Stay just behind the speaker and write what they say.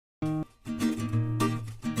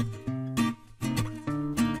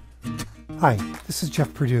Hi, this is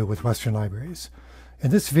Jeff Purdue with Western Libraries. In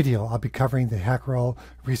this video, I'll be covering the Hackroll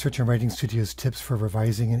Research and Writing Studio's tips for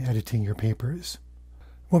revising and editing your papers.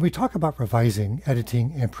 When we talk about revising,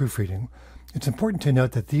 editing, and proofreading, it's important to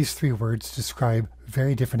note that these three words describe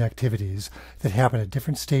very different activities that happen at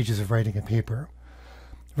different stages of writing a paper.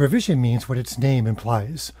 Revision means what its name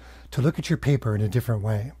implies, to look at your paper in a different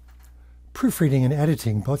way. Proofreading and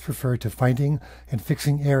editing both refer to finding and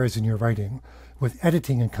fixing errors in your writing, with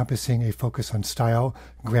editing encompassing a focus on style,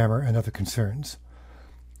 grammar, and other concerns.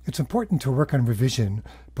 It's important to work on revision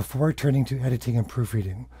before turning to editing and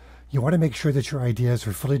proofreading. You want to make sure that your ideas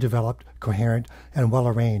are fully developed, coherent, and well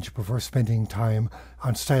arranged before spending time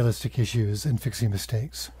on stylistic issues and fixing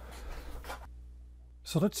mistakes.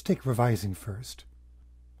 So let's take revising first.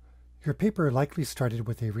 Your paper likely started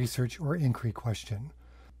with a research or inquiry question.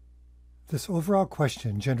 This overall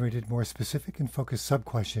question generated more specific and focused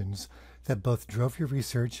sub-questions that both drove your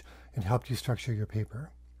research and helped you structure your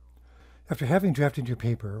paper. After having drafted your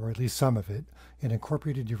paper, or at least some of it, and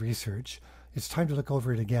incorporated your research, it's time to look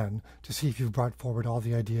over it again to see if you've brought forward all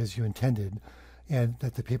the ideas you intended and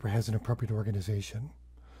that the paper has an appropriate organization.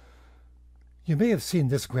 You may have seen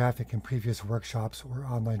this graphic in previous workshops or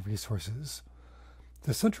online resources.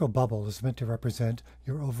 The central bubble is meant to represent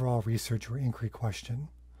your overall research or inquiry question.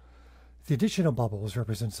 The additional bubbles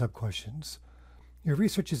represent sub-questions. Your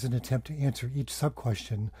research is an attempt to answer each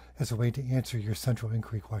sub-question as a way to answer your central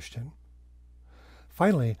inquiry question.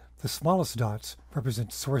 Finally, the smallest dots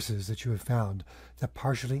represent sources that you have found that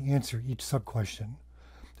partially answer each sub-question.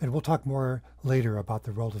 And we'll talk more later about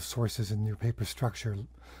the role of sources in your paper structure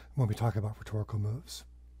when we talk about rhetorical moves.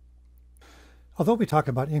 Although we talk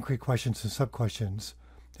about inquiry questions and sub-questions,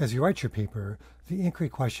 as you write your paper, the inquiry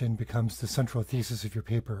question becomes the central thesis of your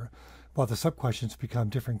paper, while the sub-questions become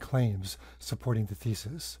different claims supporting the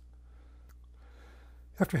thesis.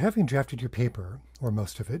 After having drafted your paper, or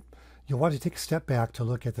most of it, you'll want to take a step back to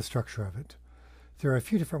look at the structure of it. There are a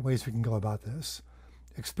few different ways we can go about this.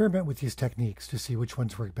 Experiment with these techniques to see which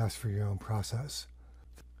ones work best for your own process.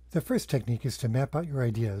 The first technique is to map out your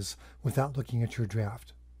ideas without looking at your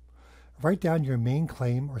draft. Write down your main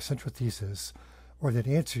claim or central thesis, or that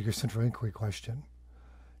answer your central inquiry question.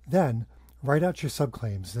 Then, write out your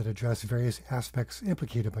subclaims that address various aspects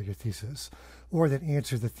implicated by your thesis, or that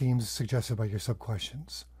answer the themes suggested by your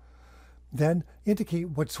subquestions. Then, indicate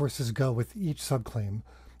what sources go with each subclaim,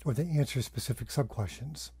 or that answer specific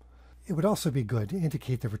subquestions. It would also be good to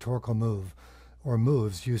indicate the rhetorical move, or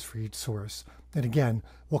moves used for each source. And again,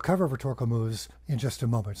 we'll cover rhetorical moves in just a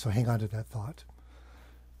moment, so hang on to that thought.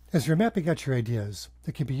 As you're mapping out your ideas,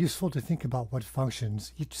 it can be useful to think about what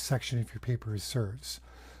functions each section of your paper serves,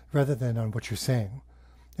 rather than on what you're saying.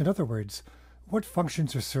 In other words, what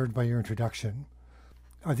functions are served by your introduction?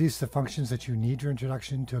 Are these the functions that you need your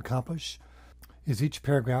introduction to accomplish? Is each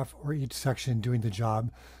paragraph or each section doing the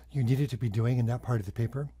job you need it to be doing in that part of the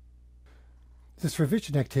paper? This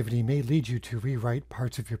revision activity may lead you to rewrite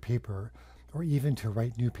parts of your paper, or even to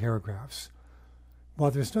write new paragraphs. While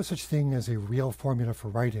there's no such thing as a real formula for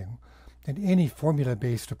writing, and any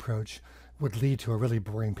formula-based approach would lead to a really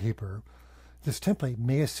boring paper, this template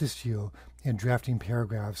may assist you in drafting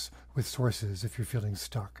paragraphs with sources if you're feeling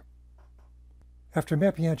stuck. After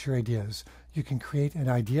mapping out your ideas, you can create an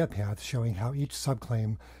idea path showing how each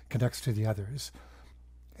subclaim connects to the others,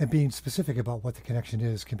 and being specific about what the connection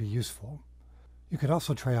is can be useful. You can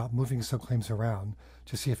also try out moving subclaims around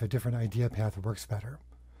to see if a different idea path works better.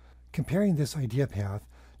 Comparing this idea path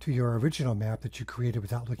to your original map that you created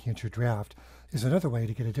without looking at your draft is another way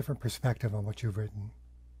to get a different perspective on what you've written.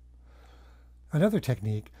 Another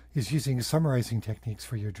technique is using summarizing techniques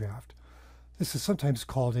for your draft. This is sometimes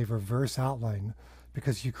called a reverse outline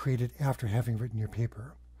because you create it after having written your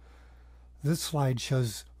paper. This slide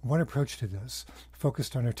shows one approach to this,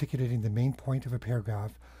 focused on articulating the main point of a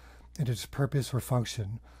paragraph and its purpose or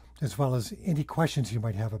function, as well as any questions you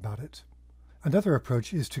might have about it. Another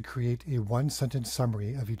approach is to create a one-sentence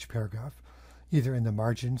summary of each paragraph, either in the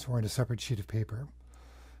margins or in a separate sheet of paper.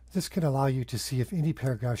 This can allow you to see if any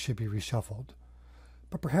paragraph should be reshuffled.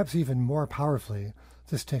 But perhaps even more powerfully,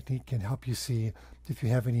 this technique can help you see if you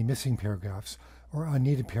have any missing paragraphs or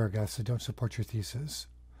unneeded paragraphs that don't support your thesis.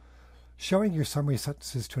 Showing your summary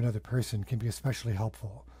sentences to another person can be especially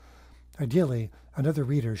helpful. Ideally, another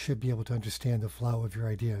reader should be able to understand the flow of your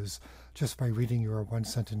ideas just by reading your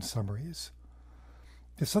one-sentence summaries.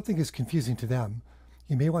 If something is confusing to them,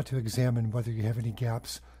 you may want to examine whether you have any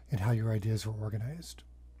gaps in how your ideas are organized.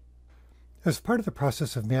 As part of the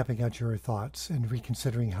process of mapping out your thoughts and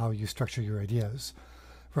reconsidering how you structure your ideas,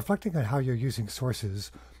 reflecting on how you're using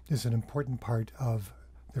sources is an important part of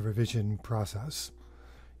the revision process.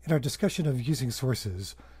 In our discussion of using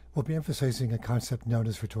sources, we'll be emphasizing a concept known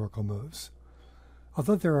as rhetorical moves.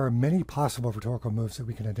 Although there are many possible rhetorical moves that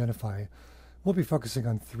we can identify, we'll be focusing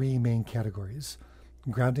on three main categories: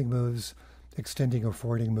 grounding moves, extending or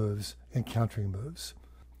forwarding moves, and countering moves.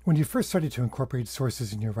 When you first started to incorporate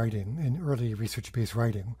sources in your writing, in early research-based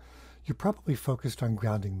writing, you probably focused on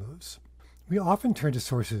grounding moves. We often turn to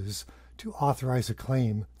sources to authorize a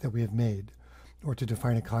claim that we have made, or to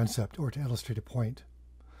define a concept, or to illustrate a point.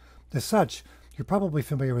 As such, you're probably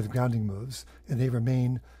familiar with grounding moves, and they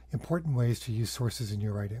remain important ways to use sources in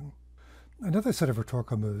your writing. Another set of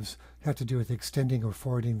rhetorical moves have to do with extending or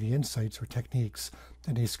forwarding the insights or techniques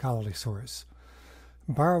in a scholarly source.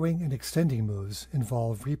 Borrowing and extending moves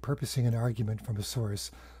involve repurposing an argument from a source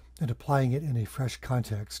and applying it in a fresh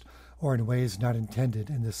context or in ways not intended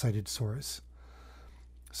in the cited source.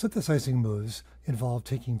 Synthesizing moves involve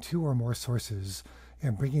taking two or more sources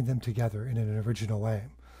and bringing them together in an original way.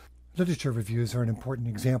 Literature reviews are an important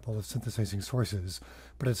example of synthesizing sources,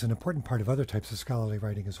 but it's an important part of other types of scholarly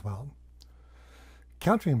writing as well.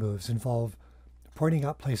 Countering moves involve pointing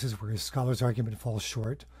out places where a scholar's argument falls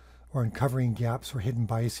short, or uncovering gaps or hidden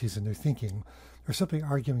biases in their thinking, or simply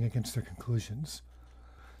arguing against their conclusions.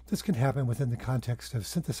 This can happen within the context of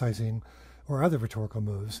synthesizing or other rhetorical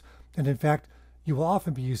moves, and in fact, you will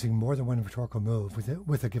often be using more than one rhetorical move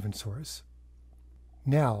with a given source.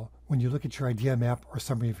 Now, when you look at your idea map or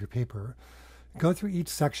summary of your paper, go through each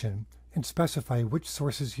section and specify which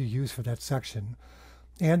sources you use for that section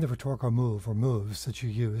and the rhetorical move or moves that you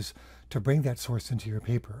use to bring that source into your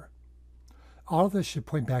paper. All of this should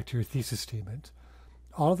point back to your thesis statement.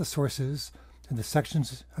 All of the sources and the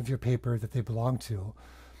sections of your paper that they belong to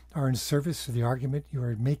are in service to the argument you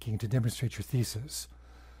are making to demonstrate your thesis.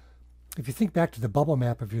 If you think back to the bubble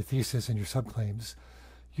map of your thesis and your subclaims,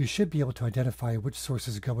 you should be able to identify which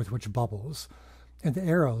sources go with which bubbles, and the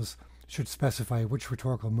arrows should specify which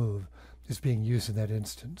rhetorical move is being used in that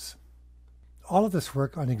instance. All of this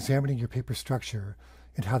work on examining your paper structure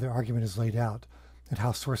and how the argument is laid out and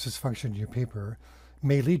how sources function in your paper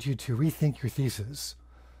may lead you to rethink your thesis.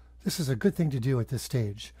 This is a good thing to do at this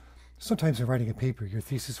stage. Sometimes in writing a paper, your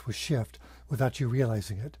thesis will shift without you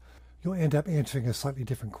realizing it. You'll end up answering a slightly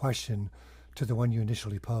different question to the one you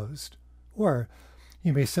initially posed. Or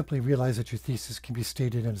you may simply realize that your thesis can be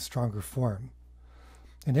stated in a stronger form.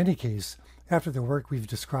 In any case, after the work we've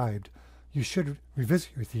described, you should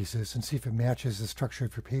revisit your thesis and see if it matches the structure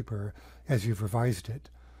of your paper as you've revised it.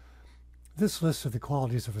 This list of the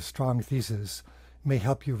qualities of a strong thesis may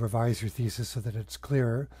help you revise your thesis so that it's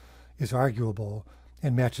clearer, is arguable,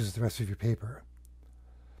 and matches the rest of your paper.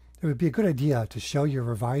 It would be a good idea to show your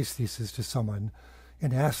revised thesis to someone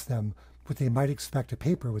and ask them what they might expect a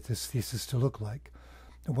paper with this thesis to look like,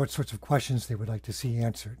 and what sorts of questions they would like to see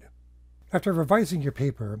answered. After revising your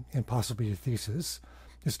paper, and possibly your thesis,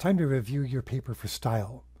 it's time to review your paper for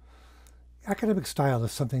style. Academic style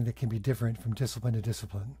is something that can be different from discipline to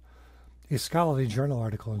discipline. A scholarly journal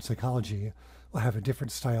article in psychology will have a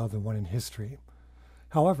different style than one in history.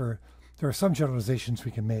 However, there are some generalizations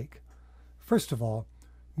we can make. First of all,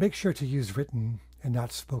 make sure to use written and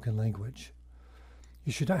not spoken language.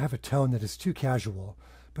 You should not have a tone that is too casual,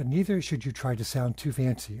 but neither should you try to sound too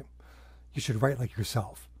fancy. You should write like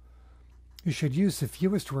yourself. You should use the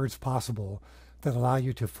fewest words possible that allow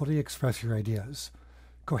you to fully express your ideas.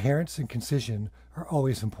 Coherence and concision are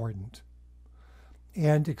always important.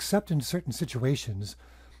 And except in certain situations,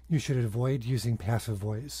 you should avoid using passive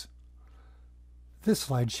voice. This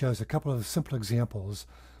slide shows a couple of simple examples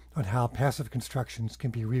on how passive constructions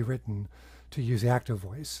can be rewritten to use active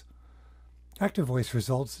voice. Active voice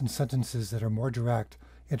results in sentences that are more direct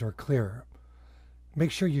and are clearer.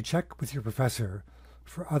 Make sure you check with your professor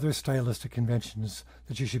for other stylistic conventions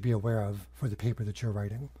that you should be aware of for the paper that you're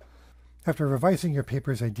writing. After revising your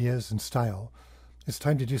paper's ideas and style, it's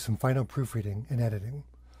time to do some final proofreading and editing.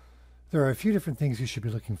 There are a few different things you should be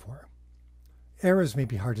looking for. Errors may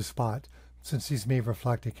be hard to spot, since these may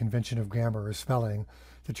reflect a convention of grammar or spelling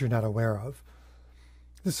that you're not aware of.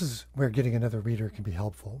 This is where getting another reader can be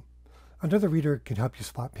helpful. Another reader can help you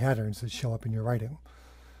spot patterns that show up in your writing.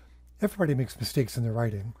 Everybody makes mistakes in their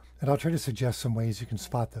writing, and I'll try to suggest some ways you can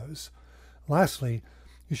spot those. Lastly,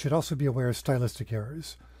 you should also be aware of stylistic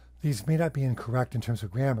errors. These may not be incorrect in terms of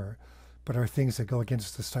grammar, but are things that go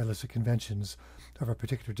against the stylistic conventions of a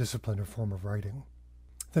particular discipline or form of writing.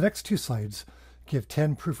 The next two slides give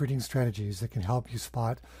 10 proofreading strategies that can help you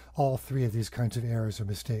spot all three of these kinds of errors or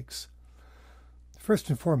mistakes. First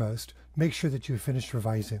and foremost, make sure that you've finished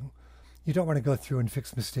revising. You don't want to go through and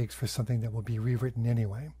fix mistakes for something that will be rewritten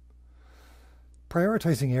anyway.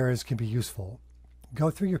 Prioritizing errors can be useful. Go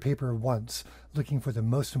through your paper once, looking for the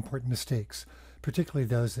most important mistakes, particularly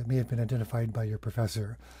those that may have been identified by your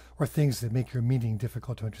professor, or things that make your meaning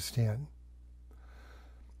difficult to understand.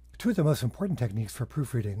 Two of the most important techniques for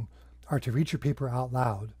proofreading are to read your paper out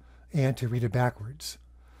loud and to read it backwards.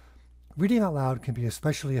 Reading out loud can be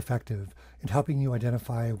especially effective in helping you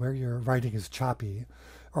identify where your writing is choppy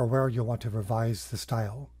or where you'll want to revise the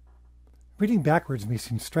style. Reading backwards may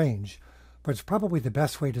seem strange, but it's probably the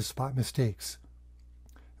best way to spot mistakes.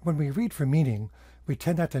 When we read for meaning, we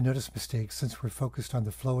tend not to notice mistakes since we're focused on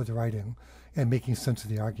the flow of the writing and making sense of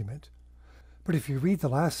the argument. But if you read the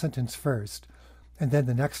last sentence first, and then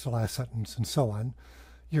the next to last sentence, and so on,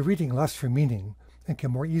 you're reading less for meaning and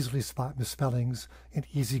can more easily spot misspellings and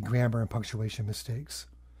easy grammar and punctuation mistakes.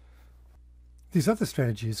 These other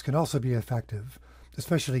strategies can also be effective,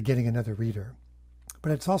 especially getting another reader.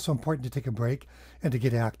 But it's also important to take a break and to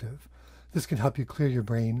get active. This can help you clear your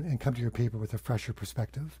brain and come to your paper with a fresher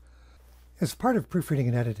perspective. As part of proofreading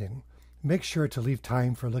and editing, make sure to leave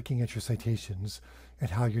time for looking at your citations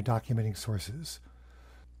and how you're documenting sources.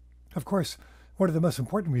 Of course, one of the most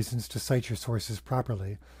important reasons to cite your sources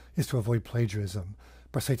properly is to avoid plagiarism,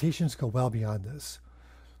 but citations go well beyond this.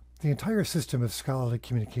 The entire system of scholarly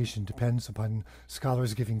communication depends upon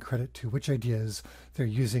scholars giving credit to which ideas they're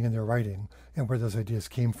using in their writing and where those ideas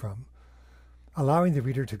came from. Allowing the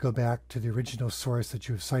reader to go back to the original source that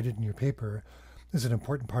you have cited in your paper is an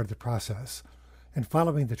important part of the process, and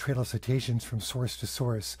following the trail of citations from source to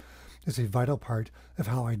source is a vital part of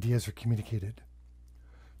how ideas are communicated.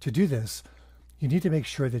 To do this, you need to make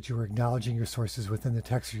sure that you are acknowledging your sources within the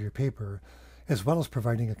text of your paper, as well as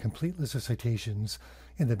providing a complete list of citations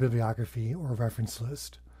in the bibliography or reference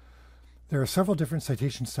list. There are several different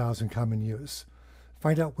citation styles in common use.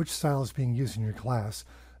 Find out which style is being used in your class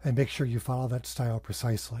and make sure you follow that style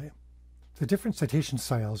precisely. The different citation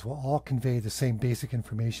styles will all convey the same basic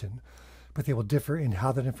information, but they will differ in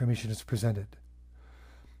how that information is presented.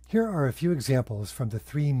 Here are a few examples from the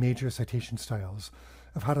three major citation styles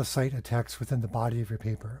of how to cite a text within the body of your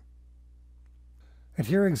paper. And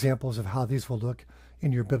here are examples of how these will look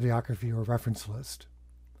in your bibliography or reference list.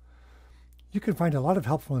 You can find a lot of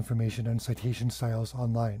helpful information on citation styles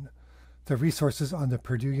online. The resources on the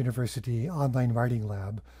Purdue University Online Writing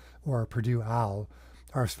Lab, or Purdue OWL,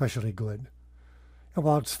 are especially good. And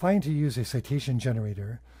while it's fine to use a citation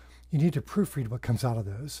generator, you need to proofread what comes out of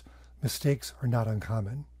those. Mistakes are not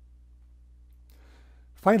uncommon.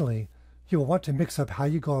 Finally, you will want to mix up how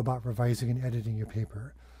you go about revising and editing your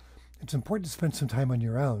paper. It's important to spend some time on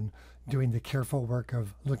your own doing the careful work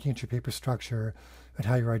of looking at your paper structure and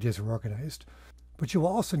how your ideas are organized. But you will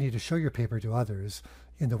also need to show your paper to others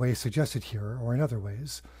in the ways suggested here or in other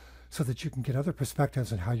ways, so that you can get other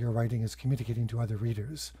perspectives on how your writing is communicating to other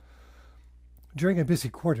readers. During a busy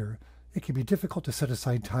quarter, it can be difficult to set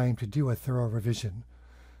aside time to do a thorough revision.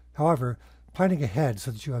 However, planning ahead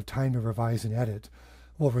so that you have time to revise and edit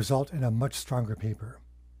will result in a much stronger paper.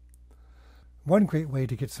 One great way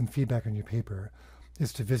to get some feedback on your paper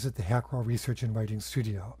is to visit the Hackrell Research and Writing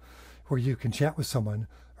Studio, where you can chat with someone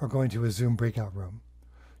or go into a Zoom breakout room.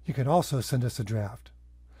 You can also send us a draft.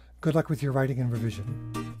 Good luck with your writing and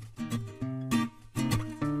revision.